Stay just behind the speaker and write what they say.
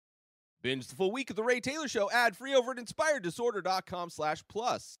Binge the full week of The Ray Taylor Show ad-free over at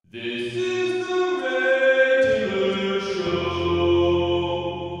inspireddisorder.com/plus. This is The Ray Taylor Show.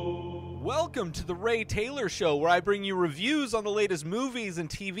 Welcome to The Ray Taylor Show, where I bring you reviews on the latest movies and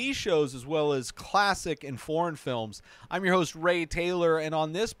TV shows, as well as classic and foreign films. I'm your host, Ray Taylor, and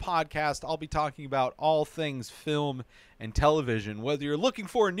on this podcast, I'll be talking about all things film and television. Whether you're looking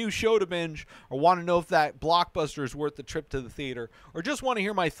for a new show to binge, or want to know if that blockbuster is worth the trip to the theater, or just want to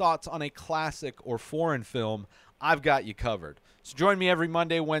hear my thoughts on a classic or foreign film, I've got you covered. So join me every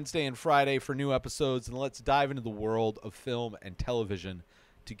Monday, Wednesday, and Friday for new episodes, and let's dive into the world of film and television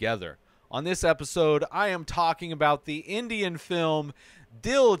together. On this episode, I am talking about the Indian film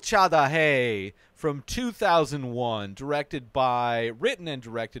Dil Chahta Hai from 2001, written and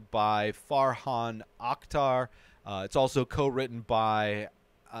directed by Farhan Akhtar. It's also co-written by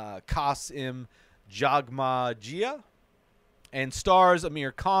Qasim Jagmajia and stars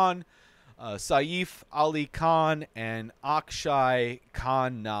Aamir Khan, Saif Ali Khan, and Akshaye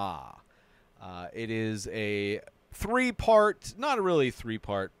Khanna. It is a three-part, not really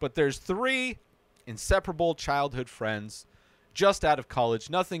three-part, but there's three inseparable childhood friends just out of college.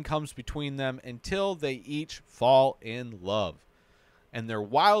 Nothing comes between them until they each fall in love. And their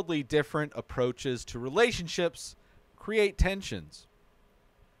wildly different approaches to relationships create tensions.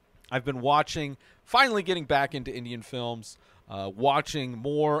 I've been finally getting back into Indian films, watching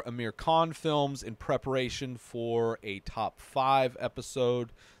more Aamir Khan films in preparation for a top 5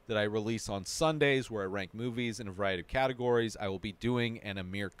 episode that I release on Sundays, where I rank movies in a variety of categories. I will be doing an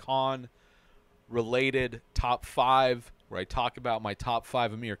Aamir Khan related top 5, where I talk about my top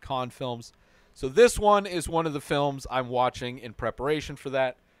 5 Aamir Khan films. So this one is one of the films I'm watching in preparation for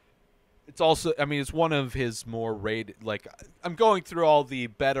that. It's also, it's one of his more rated, I'm going through all the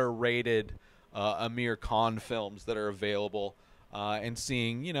better rated Aamir Khan films that are available, and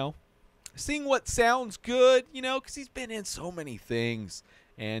seeing what sounds good, because he's been in so many things.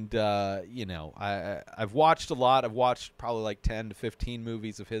 And, I've watched a lot. I've watched probably like 10 to 15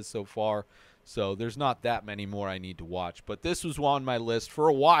 movies of his so far. So there's not that many more I need to watch. But this was on my list for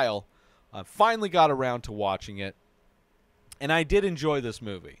a while. I finally got around to watching it. And I did enjoy this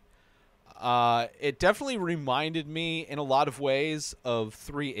movie. It definitely reminded me in a lot of ways of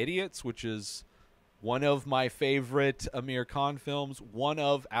Three Idiots, which is one of my favorite Aamir Khan films.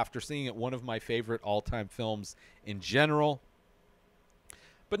 After seeing it, one of my favorite all-time films in general.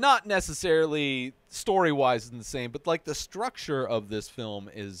 But not necessarily story-wise in the same, but like the structure of this film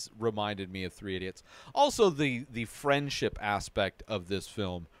reminded me of Three Idiots. Also, the friendship aspect of this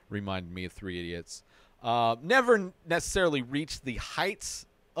film reminded me of Three Idiots. Never necessarily reached the heights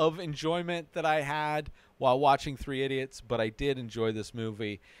of enjoyment that I had while watching Three Idiots, but I did enjoy this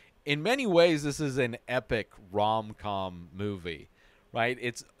movie. In many ways, this is an epic rom-com movie, right?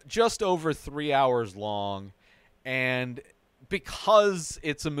 It's just over 3 hours long, and because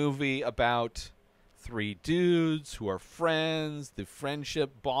it's a movie about three dudes who are friends, the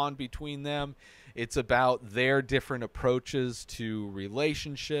friendship bond between them, it's about their different approaches to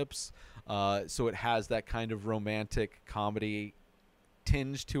relationships, so it has that kind of romantic comedy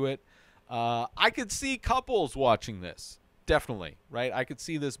tinge to it. I could see couples watching this, definitely, right? I could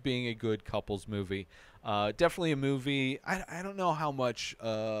see this being a good couples movie. Definitely a movie, I don't know how much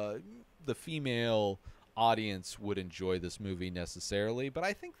the female audience would enjoy this movie necessarily, but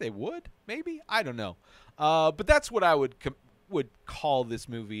I think they would, maybe. I don't know. But that's what I would call this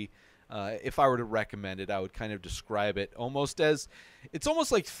movie. If I were to recommend it, I would kind of describe it it's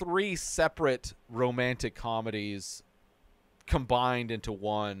almost like three separate romantic comedies combined into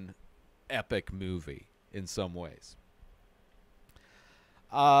one epic movie in some ways.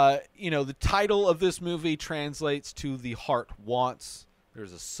 The title of this movie translates to The Heart Wants.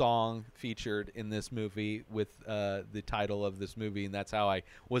 There's a song featured in this movie with the title of this movie, and that's how I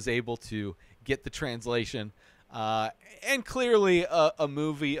was able to get the translation. And clearly a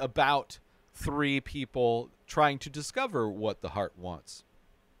movie about three people trying to discover what the heart wants.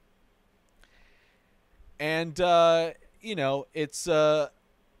 And, it's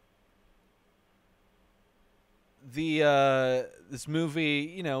this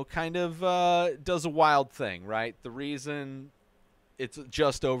movie, kind of does a wild thing, right? The reason it's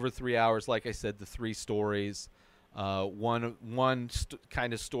just over 3 hours, like I said, the three stories, one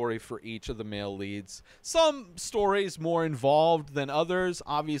kind of story for each of the male leads. Some stories more involved than others.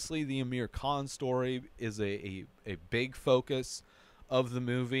 Obviously, the Aamir Khan story is a big focus of the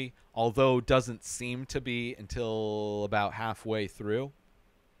movie, although doesn't seem to be until about halfway through.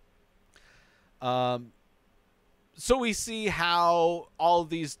 So we see how all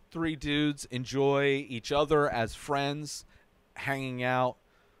these three dudes enjoy each other as friends, hanging out,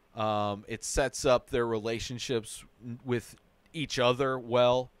 It sets up their relationships with each other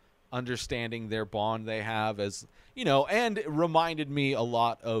well, understanding their bond they have, as you know, and it reminded me a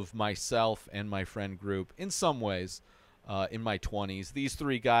lot of myself and my friend group in some ways. In my 20s, these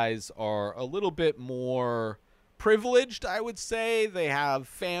three guys are a little bit more privileged, I would say. They have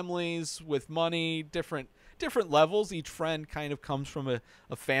families with money, different levels. Each friend kind of comes from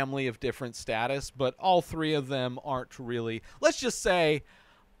a family of different status, but all three of them aren't really, let's just say,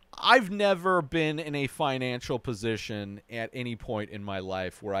 I've never been in a financial position at any point in my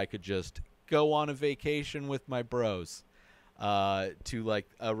life where I could just go on a vacation with my bros to like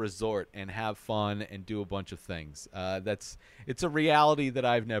a resort and have fun and do a bunch of things. It's a reality that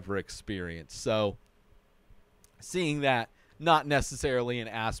I've never experienced. So seeing that, not necessarily an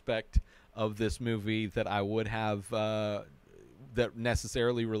aspect of this movie that I would have that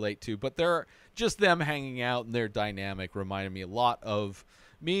necessarily relate to, but they're just them hanging out and their dynamic reminded me a lot of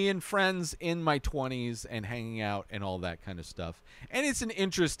me and friends in my 20s and hanging out and all that kind of stuff. And it's an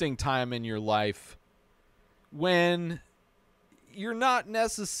interesting time in your life when you're not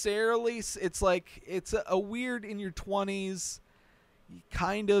necessarily, it's like it's a weird in your 20s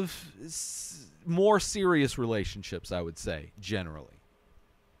kind of more serious relationships, I would say, generally.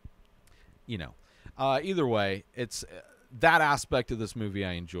 You know, either way, it's that aspect of this movie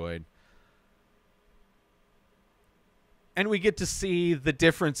I enjoyed. And we get to see the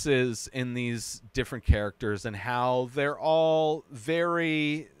differences in these different characters and how they're all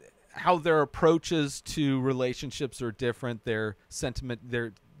how their approaches to relationships are different. Their sentiment,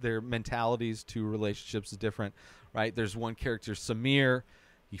 their mentalities to relationships is different, right? There's one character, Samir.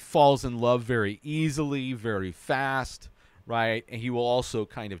 He falls in love very easily, very fast, right? And he will also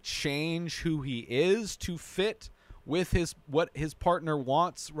kind of change who he is to fit with what his partner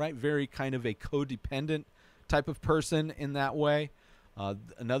wants, right? Very kind of a codependent type of person in that way.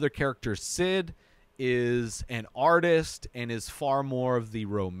 Another character, Sid, is an artist and is far more of the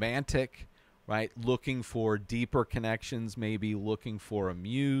romantic, right? Looking for deeper connections, maybe looking for a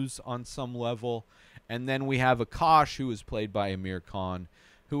muse on some level. And then we have Akash, who is played by Aamir Khan,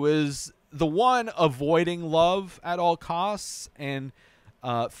 who is the one avoiding love at all costs and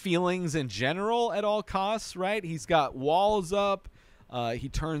feelings in general at all costs, right? He's got walls up. He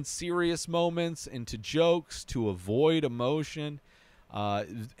turns serious moments into jokes to avoid emotion.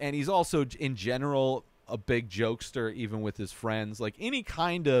 And he's also, in general, a big jokester, even with his friends. Like any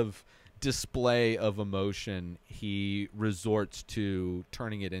kind of display of emotion, he resorts to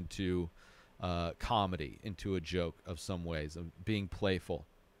turning it into comedy, into a joke of some ways, of being playful.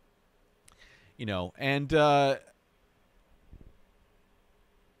 You know, and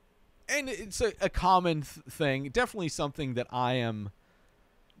it's a common thing, definitely something that I am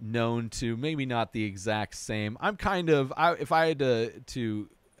known to, maybe not the exact same. I'm kind of, if I had to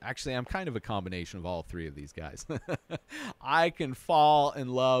actually, I'm kind of a combination of all three of these guys. I can fall in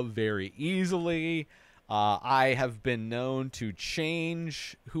love very easily. I have been known to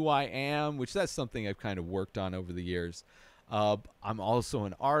change who I am, which that's something I've kind of worked on over the years. I'm also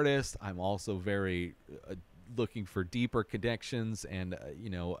an artist. I'm also very looking for deeper connections and, you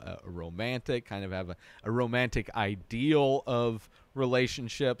know, a romantic, kind of have a romantic ideal of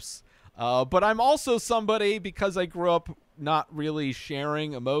relationships. But I'm also somebody, because I grew up not really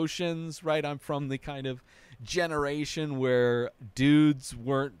sharing emotions, right? I'm from the kind of generation where dudes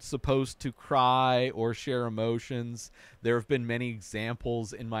weren't supposed to cry or share emotions. There have been many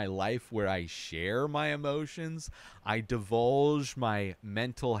examples in my life where I share my emotions. I divulge my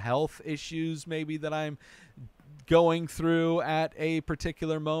mental health issues, maybe that I'm going through at a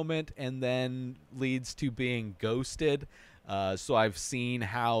particular moment, and then leads to being ghosted. So I've seen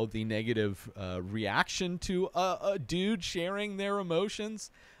how the negative reaction to a dude sharing their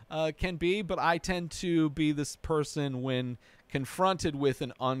emotions can be, but I tend to be this person when confronted with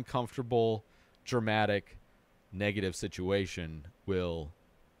an uncomfortable, dramatic, negative situation, will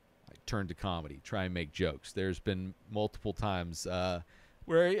turn to comedy, try and make jokes. There's been multiple times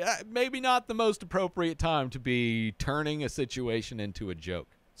where maybe not the most appropriate time to be turning a situation into a joke.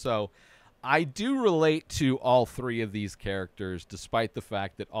 So I do relate to all three of these characters, despite the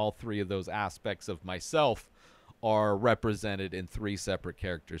fact that all three of those aspects of myself are represented in three separate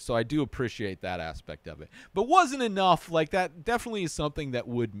characters. So I do appreciate that aspect of it. But wasn't enough. Like, that definitely is something that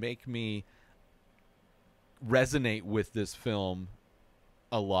would make me resonate with this film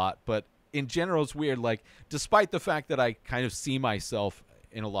a lot. But in general, it's weird. Like, despite the fact that I kind of see myself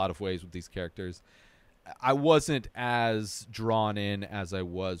in a lot of ways with these characters, I wasn't as drawn in as I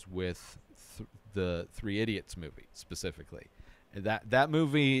was with the Three Idiots movie specifically. That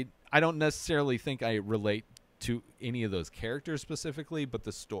movie, I don't necessarily think I relate to any of those characters specifically, but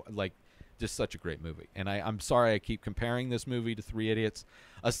the story, like, just such a great movie. And I'm sorry I keep comparing this movie to Three Idiots.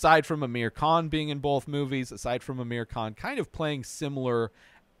 Aside from Aamir Khan being in both movies, aside from Aamir Khan kind of playing similar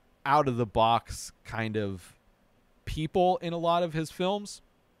out-of-the-box kind of people in a lot of his films,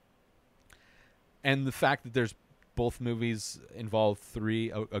 and the fact that there's both movies involve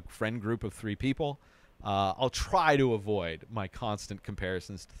a friend group of 3 people, I'll try to avoid my constant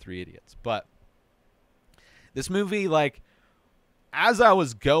comparisons to Three Idiots. But this movie, like, as I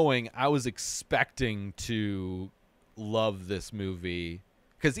was going, I was expecting to love this movie,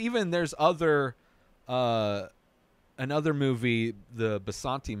 because even there's another movie, the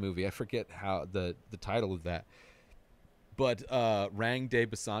Basanti movie. I forget how the title of that, but Rang de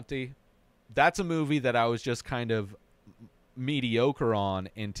Basanti. That's a movie that I was just kind of mediocre on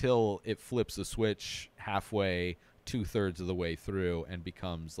until it flips a switch halfway, 2/3 of the way through, and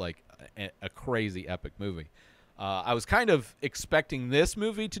becomes like a crazy epic movie. I was kind of expecting this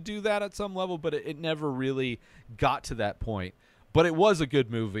movie to do that at some level, but it never really got to that point. But it was a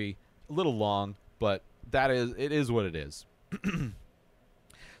good movie, a little long, but it is what it is.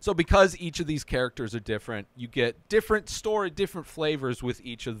 So because each of these characters are different, you get different story, different flavors with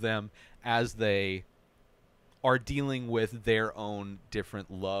each of them as they are dealing with their own different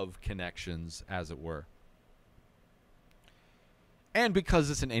love connections, as it were. And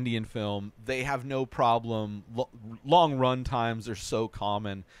because it's an Indian film, they have no problem. Long run times are so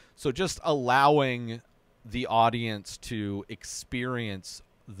common. So just allowing the audience to experience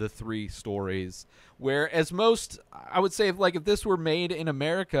the 3 stories, whereas most, I would say, if this were made in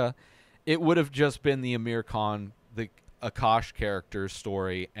America, it would have just been the Aamir Khan, the Akash character's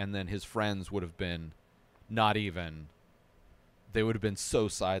story, and then his friends would have been not even. They would have been so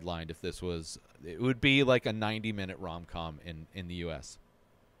sidelined if this was. It would be like a 90-minute rom-com in the U.S.,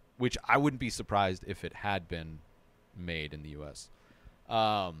 which I wouldn't be surprised if it had been made in the U.S.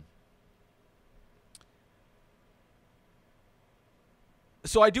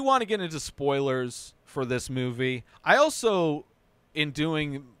 So I do want to get into spoilers for this movie. I also,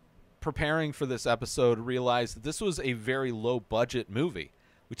 in preparing for this episode, realized that this was a very low-budget movie,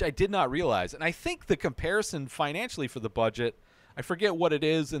 which I did not realize. And I think the comparison financially for the budget, I forget what it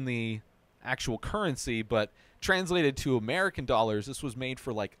is in the actual currency, but translated to American dollars, this was made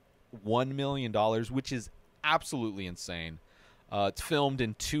for like $1 million, which is absolutely insane. It's filmed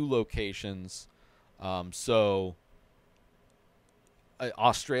in 2 locations.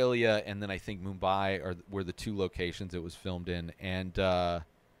 Australia and then I think Mumbai were the 2 locations it was filmed in. And kind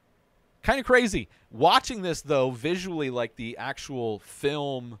of crazy. Watching this, though, visually, like the actual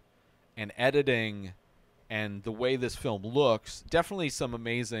film and editing and the way this film looks, definitely some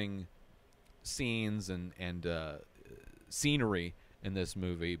amazing scenes and scenery in this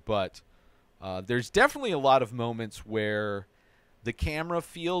movie. But there's definitely a lot of moments where the camera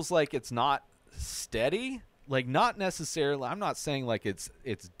feels like it's not steady. Like, not necessarily, I'm not saying like it's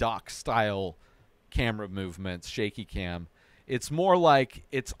doc style camera movements, shaky cam. It's more like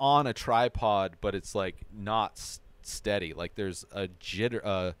it's on a tripod, but it's like not steady. Like there's a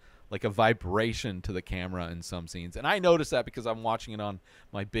jitter, like a vibration to the camera in some scenes. And I notice that because I'm watching it on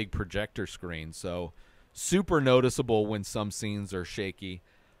my big projector screen. So super noticeable when some scenes are shaky.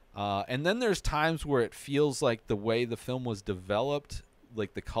 And then there's times where it feels like the way the film was developed,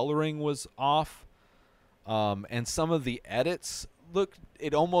 like the coloring was off. And some of the edits look,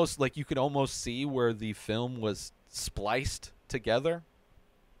 it almost like you could almost see where the film was spliced together.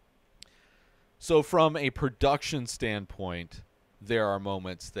 So from a production standpoint, there are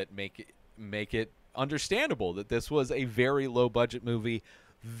moments that make it understandable that this was a very low budget movie,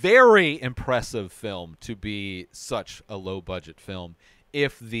 very impressive film to be such a low budget film.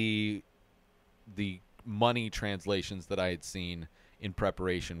 If the money translations that I had seen in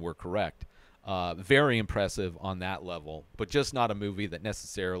preparation were correct. Very impressive on that level, but just not a movie that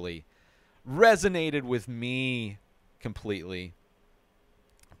necessarily resonated with me completely.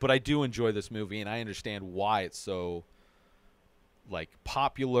 But I do enjoy this movie, and I understand why it's so like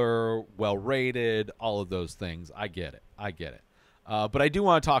popular, well rated, all of those things. I get it. But I do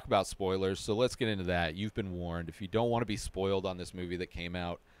want to talk about spoilers, so let's get into that. You've been warned. If you don't want to be spoiled on this movie that came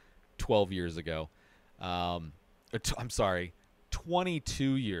out 12 years ago, I'm sorry,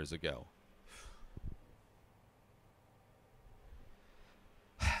 22 years ago.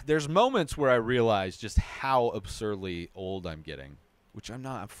 There's moments where I realize just how absurdly old I'm getting, which I'm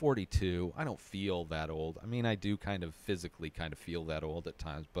not. I'm 42. I don't feel that old. I mean, I do kind of physically kind of feel that old at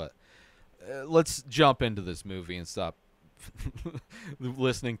times, but let's jump into this movie and stop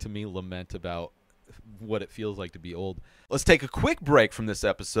listening to me lament about what it feels like to be old. Let's take a quick break from this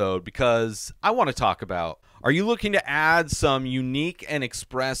episode because I want to talk about, are you looking to add some unique and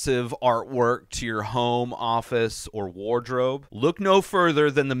expressive artwork to your home, office, or wardrobe? Look no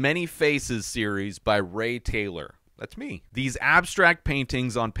further than the Many Faces series by Ray Taylor. That's me. These abstract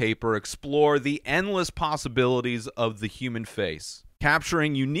paintings on paper explore the endless possibilities of the human face,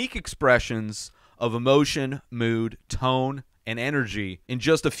 capturing unique expressions of emotion, mood, tone, and energy in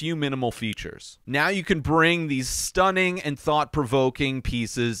just a few minimal features. Now you can bring these stunning and thought-provoking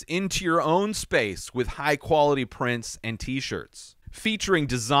pieces into your own space with high-quality prints and t-shirts, featuring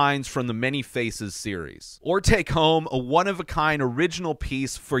designs from the Many Faces series. Or take home a one-of-a-kind original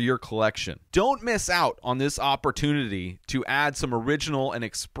piece for your collection. Don't miss out on this opportunity to add some original and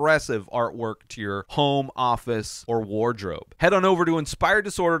expressive artwork to your home, office, or wardrobe. Head on over to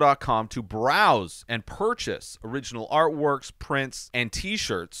InspiredDisorder.com to browse and purchase original artworks, prints, and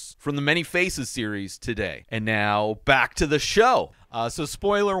t-shirts from the Many Faces series today. And now, back to the show. So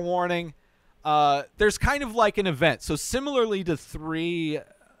spoiler warning, there's kind of like an event. So similarly to the Three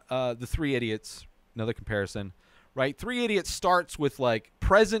Idiots, another comparison, right? Three Idiots starts with like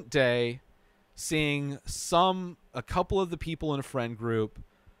present day, seeing a couple of the people in a friend group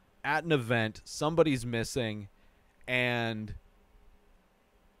at an event, somebody's missing, and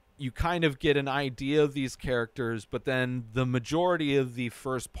you kind of get an idea of these characters, but then the majority of the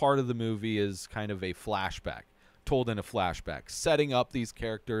first part of the movie is kind of a flashback, told in a flashback, setting up these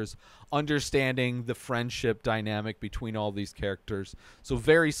characters, understanding the friendship dynamic between all these characters. So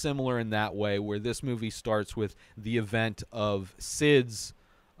very similar in that way, where this movie starts with the event of Sid's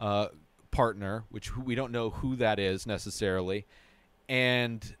partner, which we don't know who that is necessarily,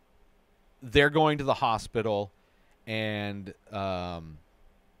 and they're going to the hospital, and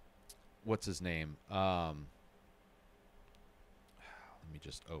what's his name? Let me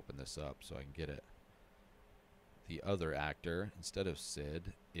just open this up so I can get it. The other actor, instead of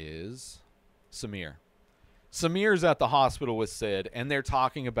Sid, is Samir. Samir's at the hospital with Sid, and they're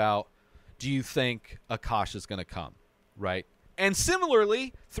talking about, do you think Akash is going to come, right? And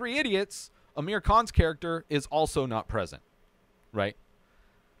similarly, Three Idiots, Aamir Khan's character is also not present, right?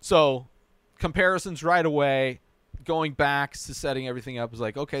 So comparisons right away, going back to setting everything up is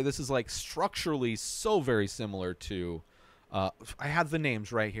like, okay, this is like structurally so very similar to, I have the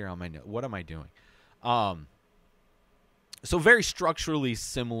names right here on my note. What am I doing? So very structurally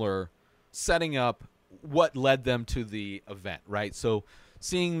similar, setting up what led them to the event, right? So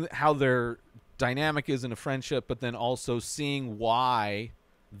seeing how their dynamic is in a friendship, but then also seeing why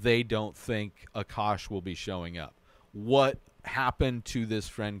they don't think Akash will be showing up. What happened to this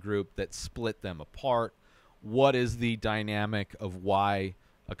friend group that split them apart? What is the dynamic of why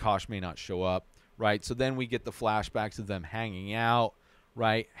Akash may not show up, right? So then we get the flashbacks of them hanging out,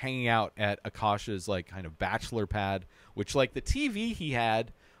 right? Hanging out at Akash's like kind of bachelor pad, which like the TV he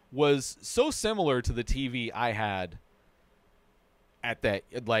had was so similar to the TV I had at that,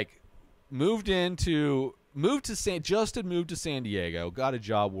 like just had moved to San Diego, got a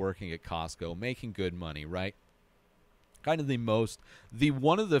job working at Costco, making good money, right? Kind of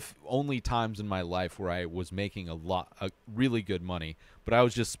one of the only times in my life where I was making really good money, but I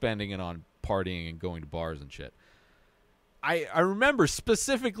was just spending it on partying and going to bars and shit. I remember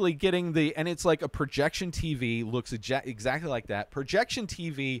specifically getting and it's like a projection TV, looks exactly like that. Projection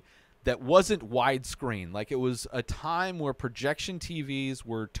TV that wasn't widescreen. Like it was a time where projection TVs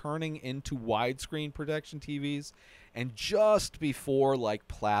were turning into widescreen projection TVs, and just before like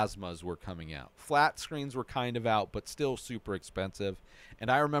plasmas were coming out. Flat screens were kind of out, but still super expensive. And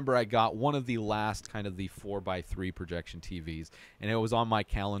I remember I got one of the last kind of the 4x3 projection TVs, and it was on my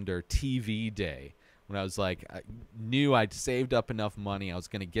calendar TV day. When I was like, I knew I'd saved up enough money, I was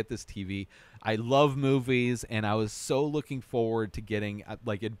going to get this TV. I love movies, and I was so looking forward to getting,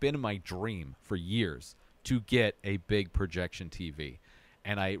 like, it'd been my dream for years to get a big projection TV.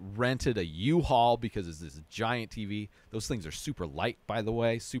 And I rented a U-Haul because it's this giant TV. Those things are super light, by the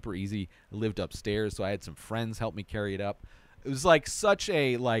way, super easy. I lived upstairs, so I had some friends help me carry it up. It was like such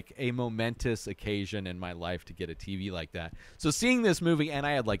a momentous occasion in my life to get a TV like that. So seeing this movie, and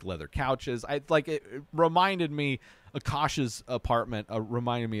I had like leather couches, it reminded me, Akash's apartment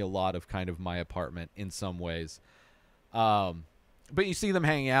reminded me a lot of kind of my apartment in some ways. But you see them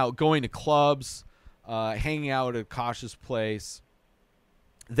hanging out, going to clubs, hanging out at Akash's place,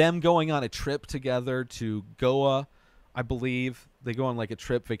 them going on a trip together to Goa, I believe. They go on like a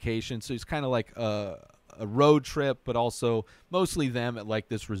trip vacation, so it's kind of like a road trip, but also mostly them at like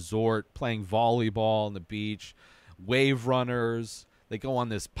this resort playing volleyball on the beach, wave runners. They go on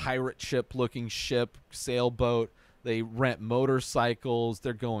this pirate ship looking sailboat. They rent motorcycles.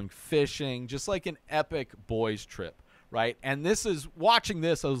 They're going fishing, just like an epic boys trip, right? And this is, watching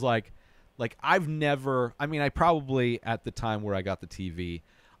this, I was like I've never, I mean, I probably, at the time where I got the TV,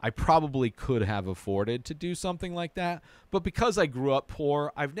 I probably could have afforded to do something like that. But because I grew up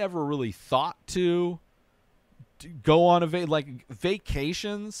poor, I've never really thought to go on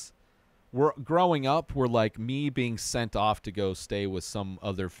vacations. Growing up were like me being sent off to go stay with some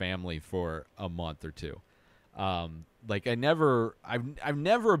other family for a month or two. I've never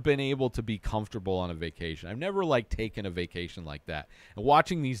been able to be comfortable on a vacation. I've never like taken a vacation like that. And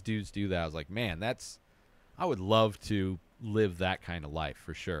watching these dudes do that, I was like, man, I would love to live that kind of life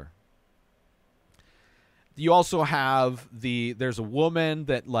for sure. You also have there's a woman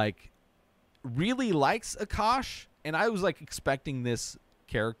that like really likes Akash, and I was like expecting this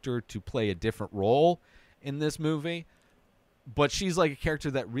character to play a different role in this movie, but she's like a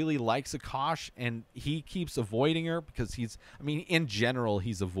character that really likes Akash, and he keeps avoiding her because in general,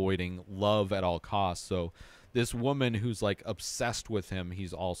 he's avoiding love at all costs. So this woman who's like obsessed with him,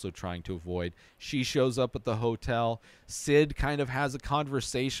 he's also trying to avoid. She shows up at the hotel. Sid kind of has a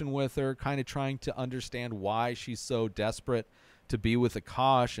conversation with her, kind of trying to understand why she's so desperate to be with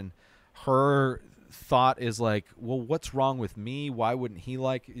Akash, and her thought is like, well, what's wrong with me? Why wouldn't he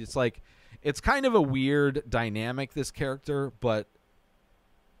like? It's kind of a weird dynamic, this character, but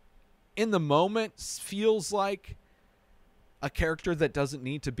in the moment feels like a character that doesn't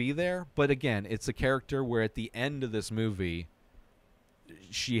need to be there. But again, it's a character where at the end of this movie,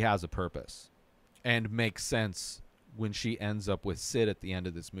 she has a purpose and makes sense when she ends up with Sid at the end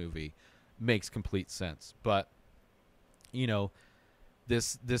of this movie. Makes complete sense. But, you know,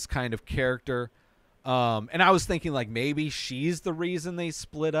 this kind of character, and I was thinking like maybe she's the reason they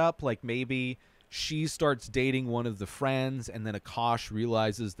split up. Like maybe she starts dating one of the friends, and then Akash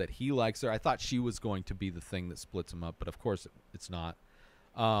realizes that he likes her. I thought she was going to be the thing that splits them up, but of course it's not.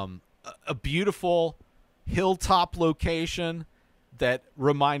 A beautiful hilltop location that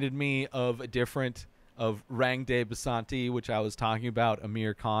reminded me of Rang De Basanti, which I was talking about,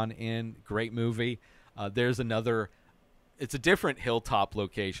 Aamir Khan in. Great movie. There's another. It's a different hilltop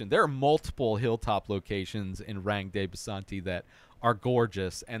location. There are multiple hilltop locations in Rang De Basanti that are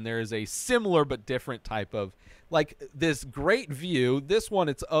gorgeous, and there is a similar but different type of, like, this great view. This one,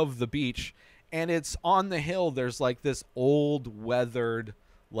 it's of the beach, and it's on the hill. There's like this old weathered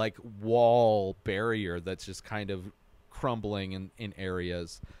like wall barrier that's just kind of crumbling in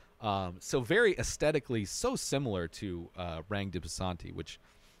areas. So very aesthetically so similar to Rang De Basanti, which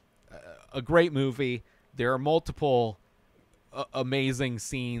a great movie. There are multiple amazing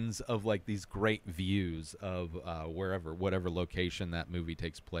scenes of like these great views of whatever location that movie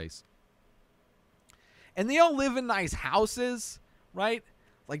takes place. And they all live in nice houses, right?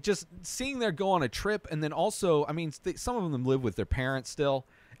 Like just seeing them go on a trip, and then also, I mean, some of them live with their parents still.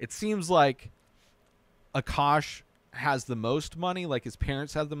 It seems like Akash has the most money, like his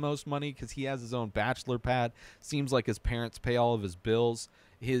parents have the most money because he has his own bachelor pad. Seems like his parents pay all of his bills.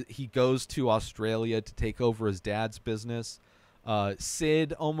 He goes to Australia to take over his dad's business.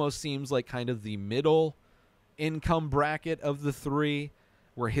 Sid almost seems like kind of the middle income bracket of the three,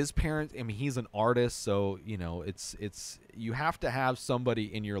 where his parents, I mean, he's an artist, so, you know, it's you have to have somebody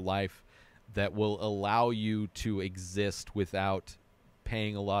in your life that will allow you to exist without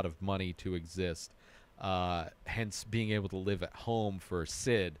paying a lot of money to exist. Hence being able to live at home for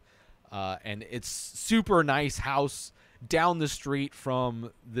Sid. And it's super nice house down the street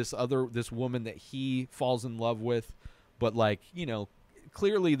from this woman that he falls in love with. But, like, you know,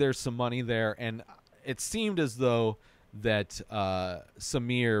 clearly there's some money there, and it seemed as though that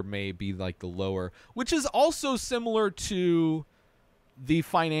Samir may be like the lower, which is also similar to the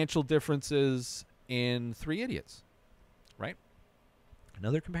financial differences in Three Idiots, right?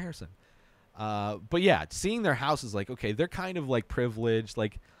 Another comparison. But yeah, seeing their houses, like, okay, they're kind of like privileged.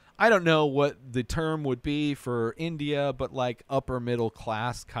 Like, I don't know what the term would be for India, but like upper middle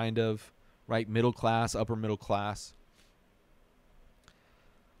class kind of, right? Middle class, upper middle class.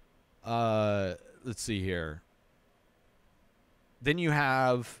 Let's see here. Then you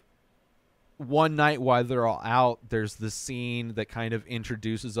have one night while they're all out, there's the scene that kind of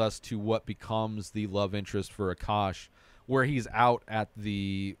introduces us to what becomes the love interest for Akash, where he's out at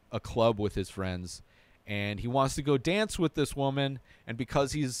a club with his friends, and he wants to go dance with this woman, and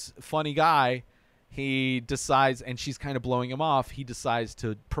because he's a funny guy, he decides, and she's kind of blowing him off, he decides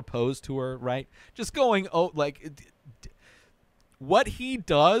to propose to her, right? Just going, what he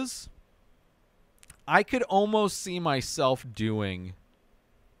does, I could almost see myself doing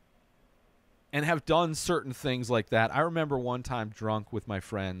and have done certain things like that. I remember one time drunk with my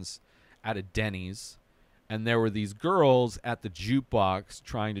friends at a Denny's, And there were these girls at the jukebox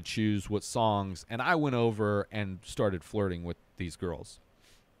trying to choose what songs, and I went over and started flirting with these girls,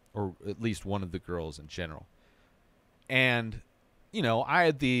 or at least one of the girls in general. And, you know, I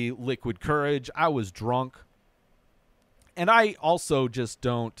had the liquid courage. I was drunk. And I also just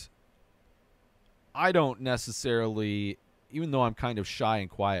I don't necessarily, even though I'm kind of shy and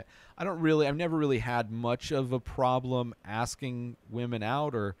quiet, I've never really had much of a problem asking women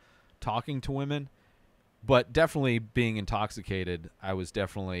out or talking to women. But definitely being intoxicated, I was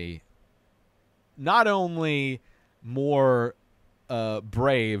definitely not only more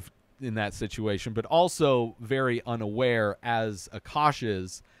brave in that situation, but also very unaware, as Akash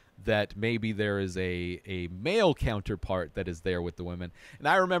is, that maybe there is a male counterpart that is there with the women. And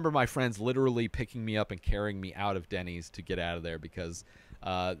I remember my friends literally picking me up and carrying me out of Denny's to get out of there because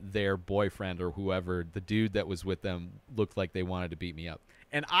their boyfriend or whoever, the dude that was with them, looked like they wanted to beat me up.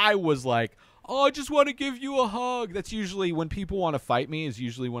 And I was like, oh, I just want to give you a hug. That's usually when people want to fight me, is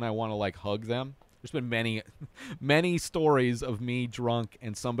usually when I want to, like, hug them. There's been many stories of me drunk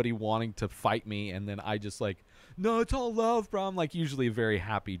and somebody wanting to fight me, and then I just like, no, it's all love, bro. I'm like usually a very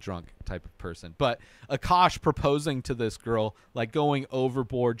happy drunk type of person. But Akash proposing to this girl, like going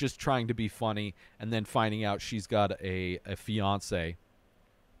overboard, just trying to be funny, and then finding out she's got a fiance,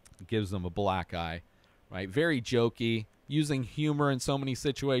 gives them a black eye, right? Very jokey, using humor in so many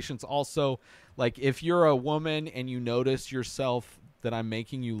situations. Also, like if you're a woman and you notice yourself that I'm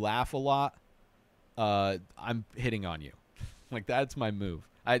making you laugh a lot, I'm hitting on you. Like, that's my move.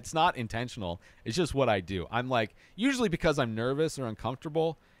 It's not intentional. It's just what I do. I'm like, usually because I'm nervous or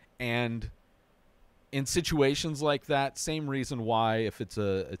uncomfortable, and in situations like that, same reason why if it's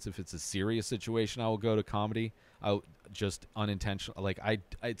a serious situation, I will go to comedy. I'll just unintentional. Like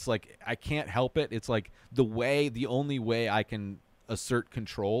it's like I can't help it. It's like the only way I can assert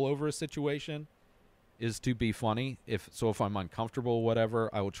control over a situation is to be funny. If I'm uncomfortable or whatever,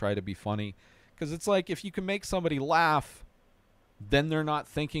 I will try to be funny. Because it's like if you can make somebody laugh, then they're not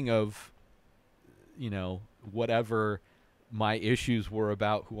thinking of, you know, whatever my issues were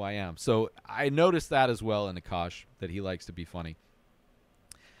about who I am. So I noticed that as well in Akash, that he likes to be funny.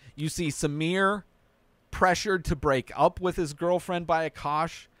 You see Samir pressured to break up with his girlfriend by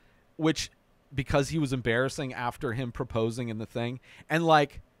Akash, which, because he was embarrassing after him proposing in the thing. And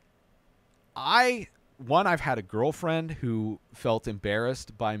like, I've had a girlfriend who felt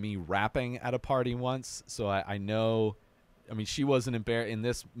embarrassed by me rapping at a party once. So I know, I mean, she wasn't embarrassed in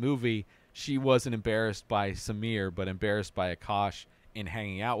this movie. She wasn't embarrassed by Samir, but embarrassed by Akash in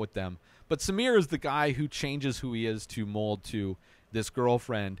hanging out with them. But Samir is the guy who changes who he is to mold to this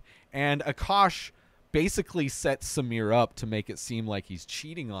girlfriend. And Akash basically sets Samir up to make it seem like he's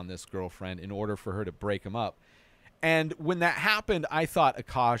cheating on this girlfriend in order for her to break him up. And when that happened, I thought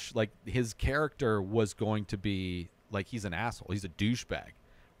Akash, like, his character was going to be, like, he's an asshole. He's a douchebag,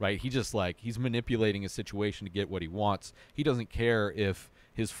 right? He just, like, he's manipulating a situation to get what he wants. He doesn't care if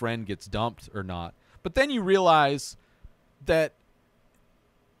his friend gets dumped or not. But then you realize that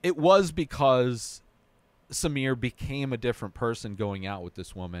it was because Samir became a different person going out with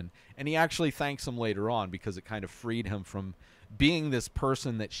this woman. And he actually thanks him later on because it kind of freed him from being this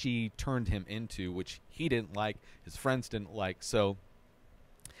person that she turned him into, which he didn't like, his friends didn't like. So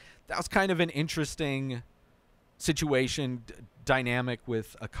that was kind of an interesting situation, dynamic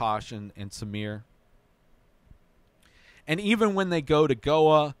with Akash and Samir. And even when they go to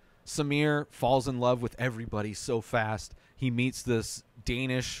Goa, Samir falls in love with everybody so fast. He meets this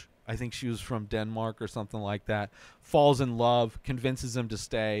Danish, I think she was from Denmark or something like that, falls in love, convinces him to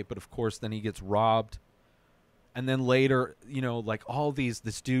stay, but of course then he gets robbed. And then later, you know, like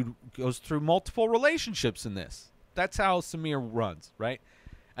this dude goes through multiple relationships in this. That's how Samir runs, right?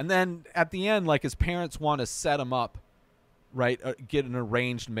 And then at the end, like, his parents want to set him up, right? Get an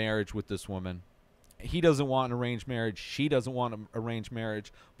arranged marriage with this woman. He doesn't want an arranged marriage. She doesn't want an arranged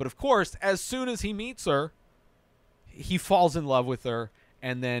marriage. But of course, as soon as he meets her, he falls in love with her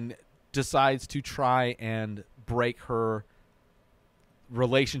and then decides to try and break her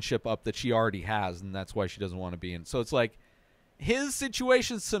relationship up that she already has, and that's why she doesn't want to be in. So it's like his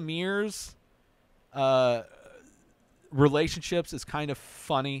situation, Samir's relationships, is kind of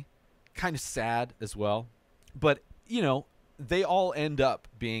funny, kind of sad as well. But, you know, they all end up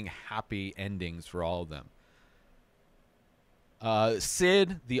being happy endings for all of them.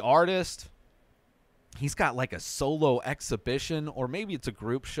 Sid, the artist, he's got like a solo exhibition, or maybe it's a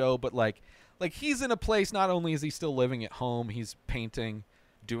group show, but like he's in a place, not only is he still living at home, he's painting,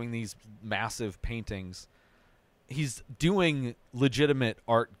 doing these massive paintings. He's doing legitimate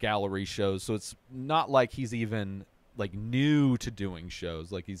art gallery shows, so it's not like he's even like new to doing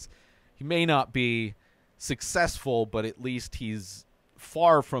shows. Like he may not be successful, but at least he's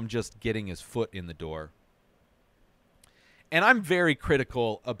far from just getting his foot in the door. And I'm very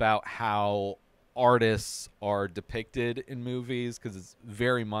critical about how artists are depicted in movies, because it's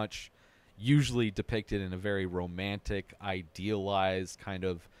very much usually depicted in a very romantic, idealized, kind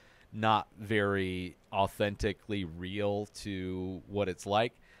of not very authentically real to what it's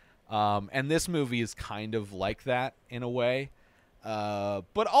like. And this movie is kind of like that in a way.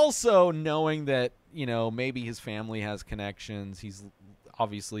 But also knowing that, you know, maybe his family has connections. He's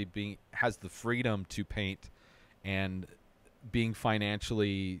obviously has the freedom to paint, and being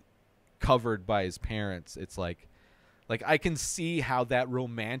financially covered by his parents. It's like I can see how that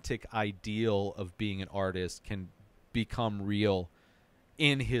romantic ideal of being an artist can become real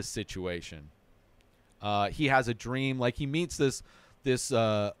in his situation. He has a dream. Like, he meets this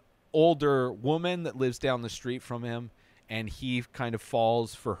older woman that lives down the street from him, and he kind of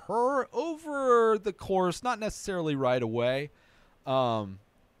falls for her over the course, not necessarily right away.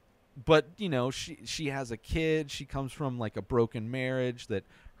 But, you know, she has a kid. She comes from, like, a broken marriage that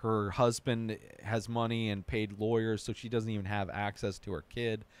her husband has money and paid lawyers, so she doesn't even have access to her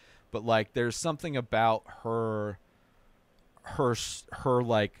kid. But, like, there's something about her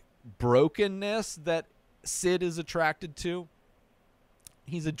like, brokenness that Sid is attracted to.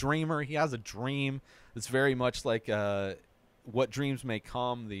 He's a dreamer. He has a dream. It's very much like What Dreams May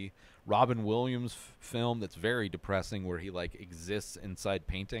Come, the Robin Williams film that's very depressing, where he, like, exists inside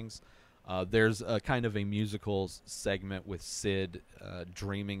paintings. There's a kind of a musical segment with Sid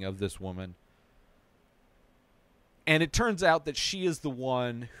dreaming of this woman. And it turns out that she is the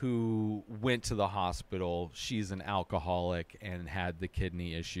one who went to the hospital. She's an alcoholic and had the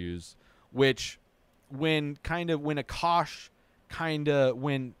kidney issues, which when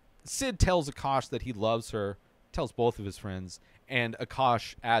Sid tells Akash that he loves her, tells both of his friends, and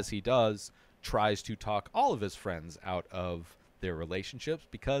Akash, as he does, tries to talk all of his friends out of their relationships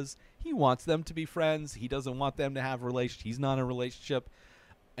because he wants them to be friends. He doesn't want them to have relationships. He's not in a relationship.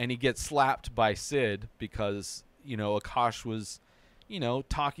 And he gets slapped by Sid because, you know, Akash was, you know,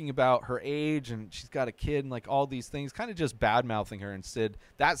 talking about her age and she's got a kid and, like, all these things, kind of just bad-mouthing her. And Sid,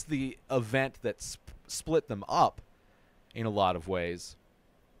 that's the event that split them up in a lot of ways.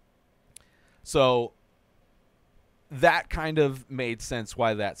 So that kind of made sense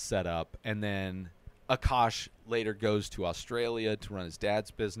why that's set up. And then Akash later goes to Australia to run his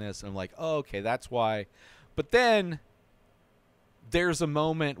dad's business. And I'm like, oh, okay, that's why. But then there's a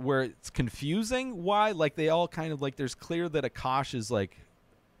moment where it's confusing why. Like, they all kind of, like, there's clear that Akash is, like,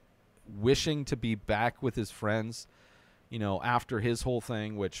 wishing to be back with his friends, you know, after his whole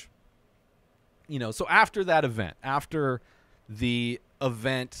thing, which, you know, so after that event, after the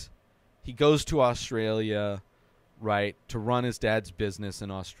event, he goes to Australia, right, to run his dad's business in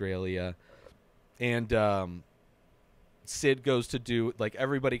Australia. And Sid goes to do, like,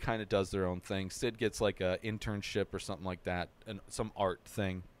 everybody kind of does their own thing. Sid gets, like, a internship or something like that, and some art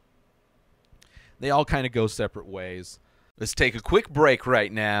thing. They all kind of go separate ways. Let's take a quick break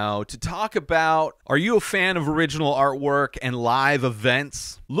right now to talk about, are you a fan of original artwork and live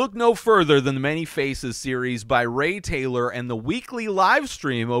events? Look no further than the Many Faces series by Ray Taylor and the weekly live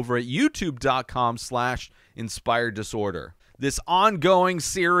stream over at youtube.com/Inspired Disorder. This ongoing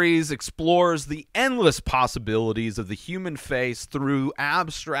series explores the endless possibilities of the human face through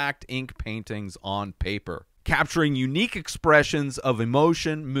abstract ink paintings on paper, capturing unique expressions of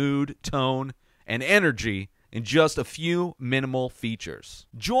emotion, mood, tone, and energy in just a few minimal features.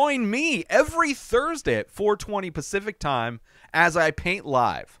 Join me every Thursday at 4:20 Pacific Time as I paint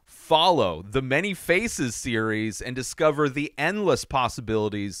live. Follow the Many Faces series and discover the endless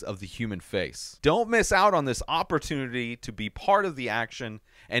possibilities of the human face. Don't miss out on this opportunity to be part of the action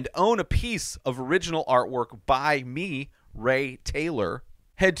and own a piece of original artwork by me, Ray Taylor.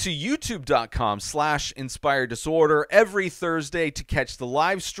 Head to youtube.com/Inspired Disorder every Thursday to catch the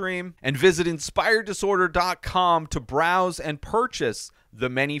live stream, and visit inspireddisorder.com to browse and purchase the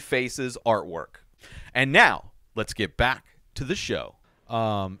Many Faces artwork. And now, let's get back to the show.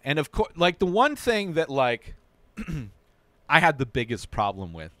 And of course, like, the one thing that, like, I had the biggest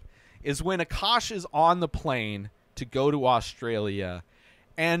problem with is when Akash is on the plane to go to Australia,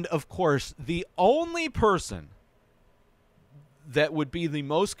 and of course, the only person that would be the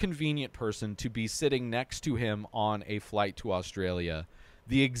most convenient person to be sitting next to him on a flight to Australia,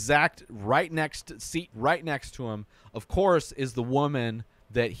 the exact seat right next to him, of course, is the woman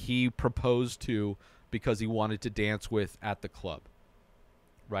that he proposed to because he wanted to dance with at the club.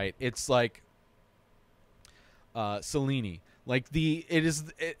 Right? It's like Cellini. Like, it is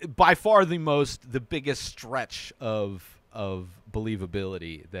by far the biggest stretch of of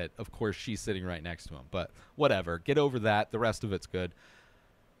believability that, of course, she's sitting right next to him. But whatever. Get over that. The rest of it's good.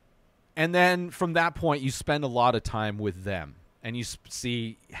 And then from that point, you spend a lot of time with them. And you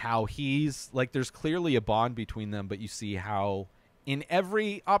see how he's, like, there's clearly a bond between them, but you see how in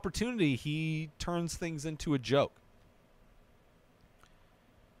every opportunity he turns things into a joke.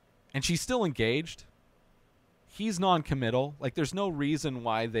 And she's still engaged. He's non-committal. Like, there's no reason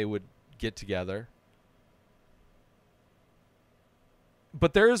why they would get together.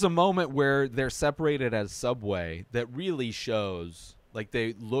 But there is a moment where they're separated at a subway that really shows, like,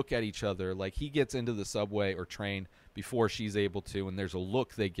 they look at each other. Like, he gets into the subway or train before she's able to, and there's a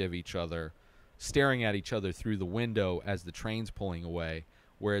look they give each other, staring at each other through the window as the train's pulling away,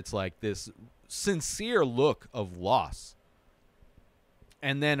 where it's like this sincere look of loss.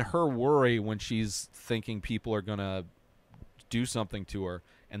 And then her worry when she's thinking people are going to do something to her,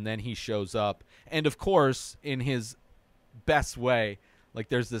 and then he shows up. And, of course, in his best way, like,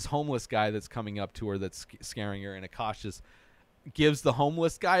 there's this homeless guy that's coming up to her that's scaring her, and Akasha's gives the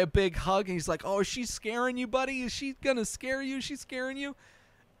homeless guy a big hug, and he's like, oh, is she scaring you, buddy? Is she going to scare you? Is she scaring you?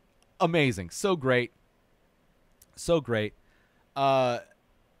 Amazing. So great. So great. There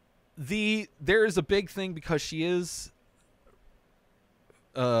is a big thing because she is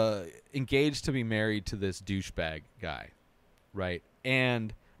engaged to be married to this douchebag guy, right?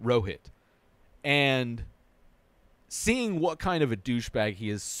 And Rohit. And seeing what kind of a douchebag he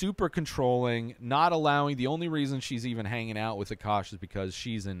is, super controlling, not allowing, the only reason she's even hanging out with Akash is because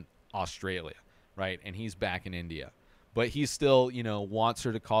she's in Australia, right? And he's back in India. But he still, you know, wants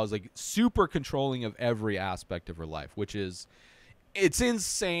her to cause, like, super controlling of every aspect of her life, which is, it's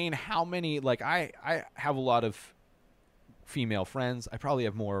insane how many, like, I have a lot of female friends. I probably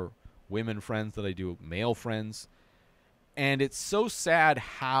have more women friends than I do male friends. And it's so sad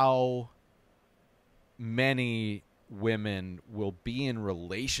how many women will be in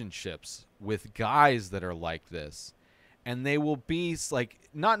relationships with guys that are like this. And they will be, like,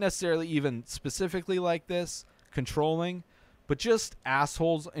 not necessarily even specifically like this, controlling, but just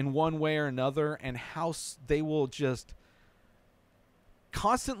assholes in one way or another, and how they will just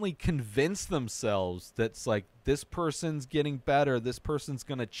constantly convince themselves that's like, this person's getting better, this person's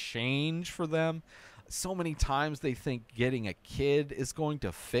going to change for them. So many times they think getting a kid is going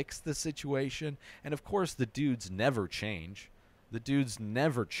to fix the situation, and of course the dudes never change. The dudes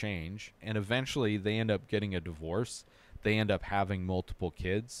never change, and eventually they end up getting a divorce. They end up having multiple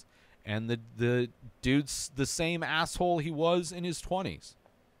kids, and the dude's the same asshole he was in his 20s.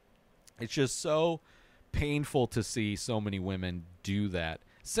 It's just so painful to see so many women do that.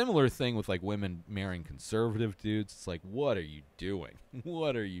 Similar thing with, like, women marrying conservative dudes. It's like, what are you doing?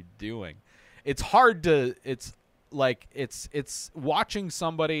 What are you doing? It's hard to, it's like, it's watching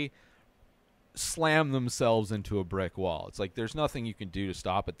somebody slam themselves into a brick wall. It's like, there's nothing you can do to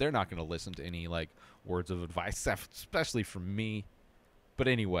stop it. They're not going to listen to any, like, words of advice, especially from me. But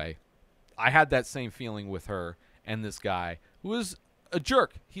anyway, I had that same feeling with her and this guy who is a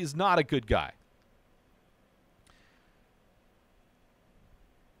jerk. He's not a good guy.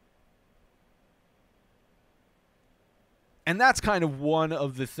 And that's kind of one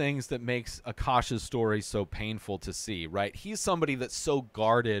of the things that makes Akasha's story so painful to see, right? He's somebody that's so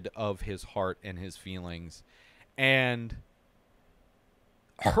guarded of his heart and his feelings. And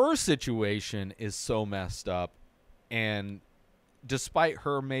her situation is so messed up. And despite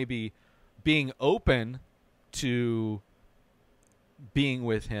her maybe being open to being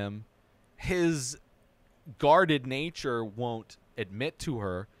with him, his guarded nature won't admit to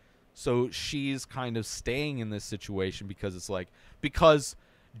her. So she's kind of staying in this situation because it's like, because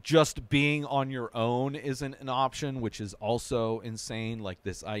just being on your own isn't an option, which is also insane. Like,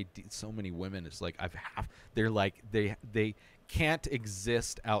 this idea, so many women, it's like, they're like, they can't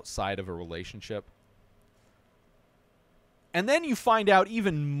exist outside of a relationship. And then you find out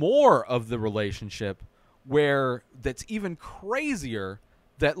even more of the relationship, where that's even crazier,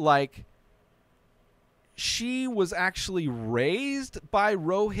 that, like, she was actually raised by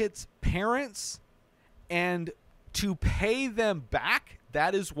Rohit's parents, and to pay them back,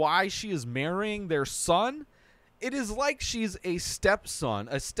 that is why she is marrying their son. It is like she's a stepson,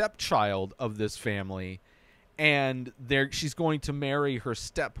 a stepchild of this family, and she's going to marry her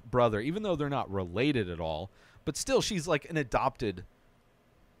stepbrother, even though they're not related at all. But still, she's like an adopted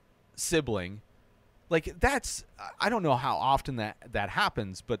sibling. Like, that's, I don't know how often that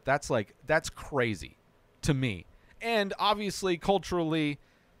happens, but that's crazy to me. And obviously, culturally,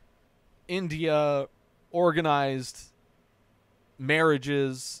 India, organized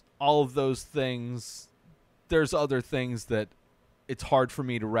marriages, all of those things, there's other things that it's hard for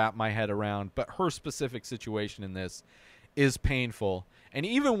me to wrap my head around. But her specific situation in this is painful. And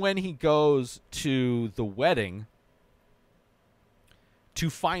even when he goes to the wedding to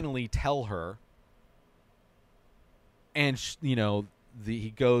finally tell her, and she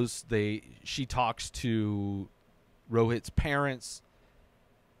talks to Rohit's parents,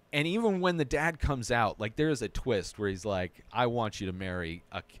 and even when the dad comes out, like, there is a twist where he's like, I want you to marry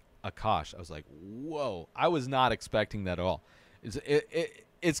Akash. I was like, whoa, I was not expecting that at all. It's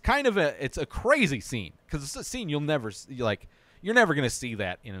a crazy scene, because it's a scene you're never going to see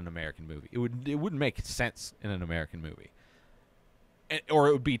that in an American movie. It wouldn't make sense in an American movie. Or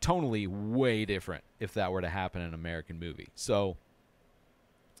it would be tonally way different if that were to happen in an American movie. So,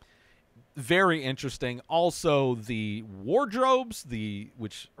 very interesting. Also, the wardrobes,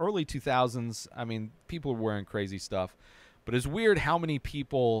 which early 2000s, I mean, people were wearing crazy stuff. But it's weird how many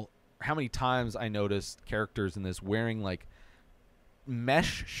times I noticed characters in this wearing, like,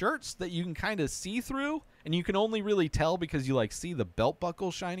 mesh shirts that you can kind of see through. And you can only really tell because you, like, see the belt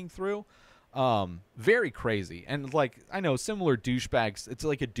buckle shining through. Very crazy. And, like, I know, similar douchebags, it's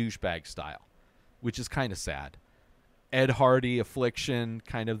like a douchebag style, which is kind of sad. Ed Hardy, Affliction,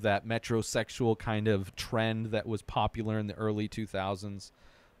 kind of that metrosexual kind of trend that was popular in the early 2000s.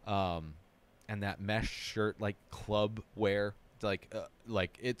 And that mesh shirt, like, club wear,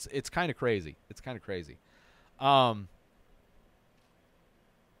 like it's kind of crazy. It's kind of crazy. And,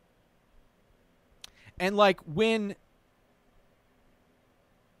 like, when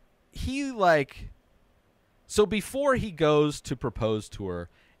he, like, so before he goes to propose to her,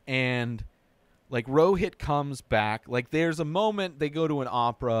 and, like, Rohit comes back, like, there's a moment they go to an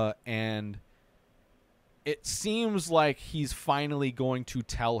opera, and it seems like he's finally going to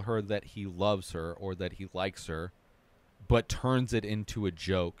tell her that he loves her or that he likes her, but turns it into a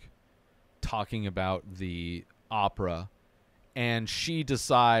joke, talking about the opera. And she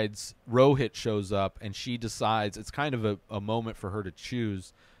decides, Rohit shows up, and she decides it's kind of a moment for her to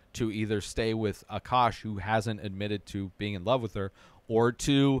choose to either stay with Akash, who hasn't admitted to being in love with her, or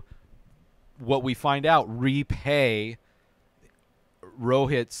to, what we find out, repay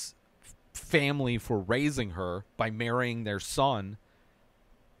Rohit's family for raising her by marrying their son.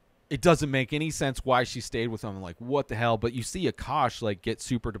 It doesn't make any sense why she stayed with him. I'm like, what the hell? But you see Akash, like, get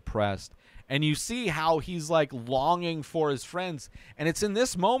super depressed, and you see how he's, like, longing for his friends. And it's in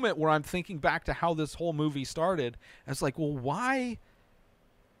this moment where I'm thinking back to how this whole movie started. And it's like, well, why?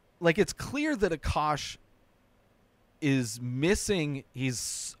 Like, it's clear that Akash is missing.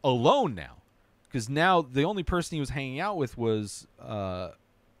 He's alone now, because now the only person he was hanging out with was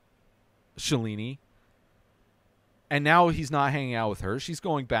Shalini. And now he's not hanging out with her. She's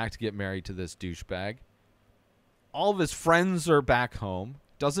going back to get married to this douchebag. All of his friends are back home.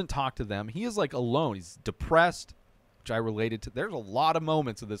 Doesn't talk to them. He is, like, alone. He's depressed, which I related to. There's a lot of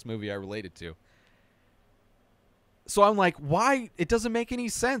moments of this movie I related to. So I'm like, why? It doesn't make any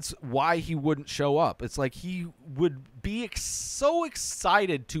sense why he wouldn't show up. It's like he would be so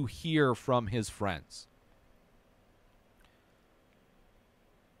excited to hear from his friends.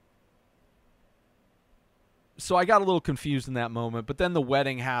 So I got a little confused in that moment, but then the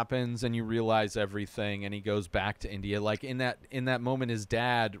wedding happens and you realize everything, and he goes back to India. Like, in that moment, his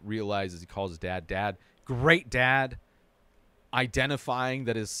dad realizes, he calls his dad, great dad, identifying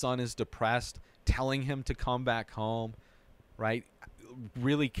that his son is depressed, telling him to come back home, right?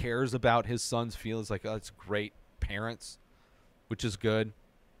 Really cares about his son's feelings. Like, oh, that's great parents, which is good.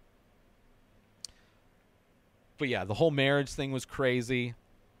 But yeah, the whole marriage thing was crazy.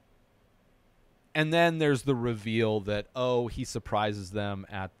 And then there's the reveal that, oh, he surprises them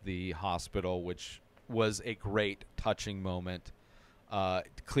at the hospital, which was a great, touching moment.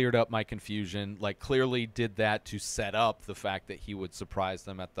 Cleared up my confusion. Like, clearly did that to set up the fact that he would surprise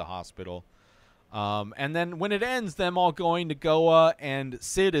them at the hospital. And then when it ends, them all going to Goa, and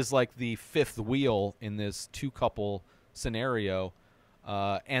Sid is like the fifth wheel in this two-couple scenario.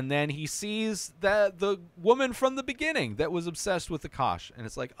 And then he sees the woman from the beginning that was obsessed with Akash. And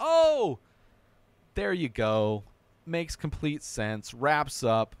it's like, oh, there you go. Makes complete sense. Wraps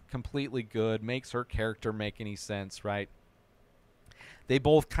up completely good. Makes her character make any sense, right? They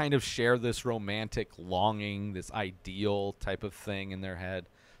both kind of share this romantic longing, this ideal type of thing in their head.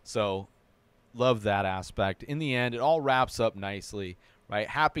 So, love that aspect. In the end, it all wraps up nicely, right?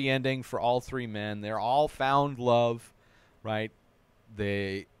 Happy ending for all three men. They're all found love, right?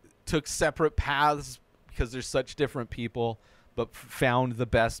 They took separate paths because they're such different people, but found the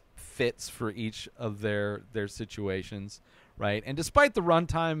best fits for each of their situations, right? And despite the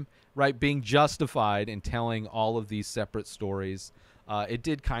runtime, right, being justified in telling all of these separate stories, it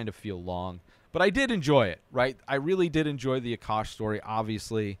did kind of feel long. But I did enjoy it, right? I really did enjoy the Akash story.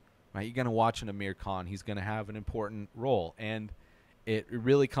 Obviously, right? You're going to watch an Aamir Khan. He's going to have an important role, and it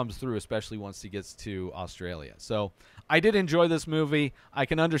really comes through, especially once he gets to Australia. So I did enjoy this movie. I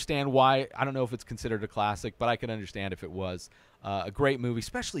can understand why. I don't know if it's considered a classic, but I can understand if it was. A great movie,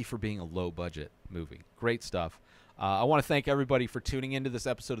 especially for being a low-budget movie. Great stuff. I want to thank everybody for tuning into this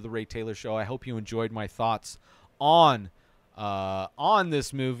episode of The Ray Taylor Show. I hope you enjoyed my thoughts on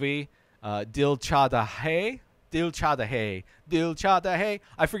this movie, Dil Chahta Hai. Dil Chahta Hai. Dil Chahta Hai.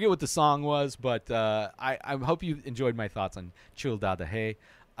 I forget what the song was, but I hope you enjoyed my thoughts on Dil Chahta Hai.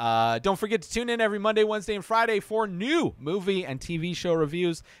 Don't forget to tune in every Monday, Wednesday, and Friday for new movie and TV show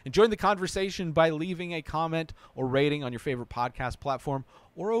reviews. And join the conversation by leaving a comment or rating on your favorite podcast platform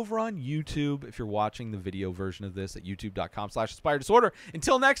or over on YouTube if you're watching the video version of this at youtube.com/inspireddisorder.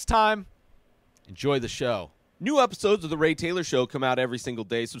 Until next time, enjoy the show. New episodes of The Ray Taylor Show come out every single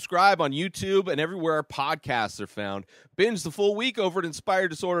day. Subscribe on YouTube and everywhere our podcasts are found. Binge the full week over at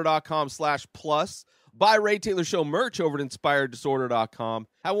inspireddisorder.com/plus. Buy Ray Taylor Show merch over at inspireddisorder.com.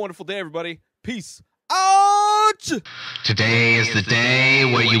 Have a wonderful day, everybody. Peace out! Today is the day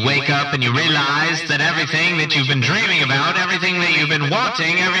where you wake up and you realize that everything that you've been dreaming about, everything that you've been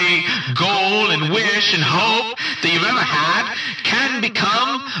wanting, every goal and wish and hope that you've ever had can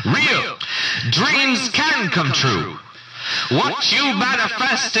become real. Dreams can come true. What you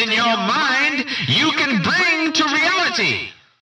manifest in your mind, you can bring to reality.